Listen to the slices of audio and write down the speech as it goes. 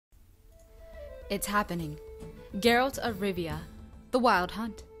It's happening. Geralt of Rivia, The Wild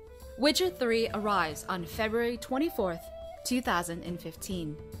Hunt. Witcher 3 arrives on February 24th,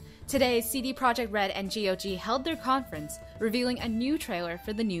 2015. Today, CD Projekt Red and GOG held their conference, revealing a new trailer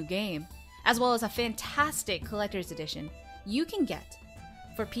for the new game, as well as a fantastic collector's edition you can get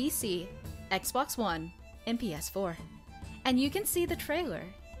for PC, Xbox One, and PS4. And you can see the trailer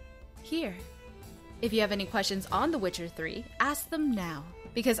here. If you have any questions on The Witcher 3, ask them now,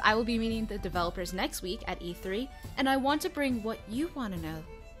 because I will be meeting the developers next week at E3, and I want to bring what you want to know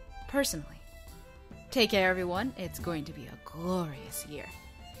personally. Take care, everyone. It's going to be a glorious year,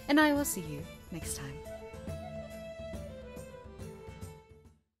 and I will see you next time.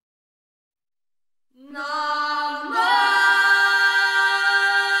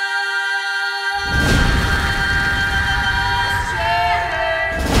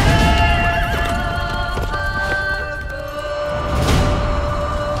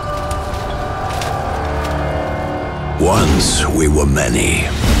 Once we were many,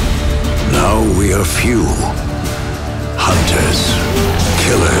 now we are few. Hunters,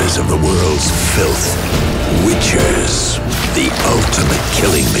 killers of the world's filth, witchers, the ultimate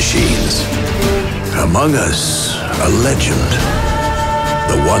killing machines. Among us, a legend,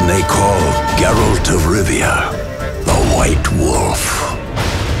 the one they call Geralt of Rivia, the White Wolf.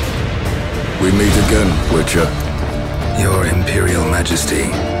 We meet again, Witcher. Your Imperial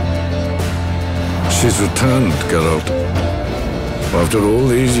Majesty. She's returned, Geralt. After all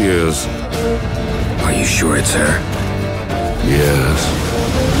these years. Are you sure it's her? Yes.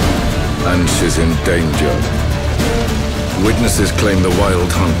 And she's in danger. Witnesses claim the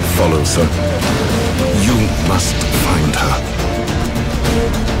Wild Hunt follows her. You must find her.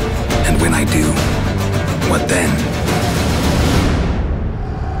 And when I do, what then?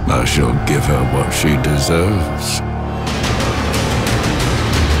 I shall give her what she deserves.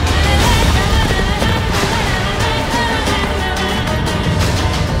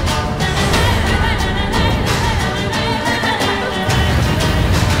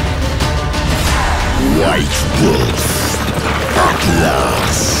 White Wolf, at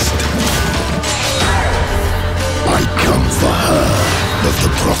last. I come for her of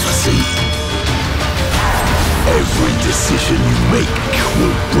the prophecy. Every decision you make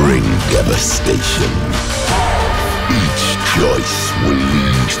will bring devastation. Each choice will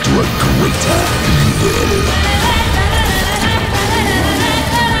lead to a greater evil.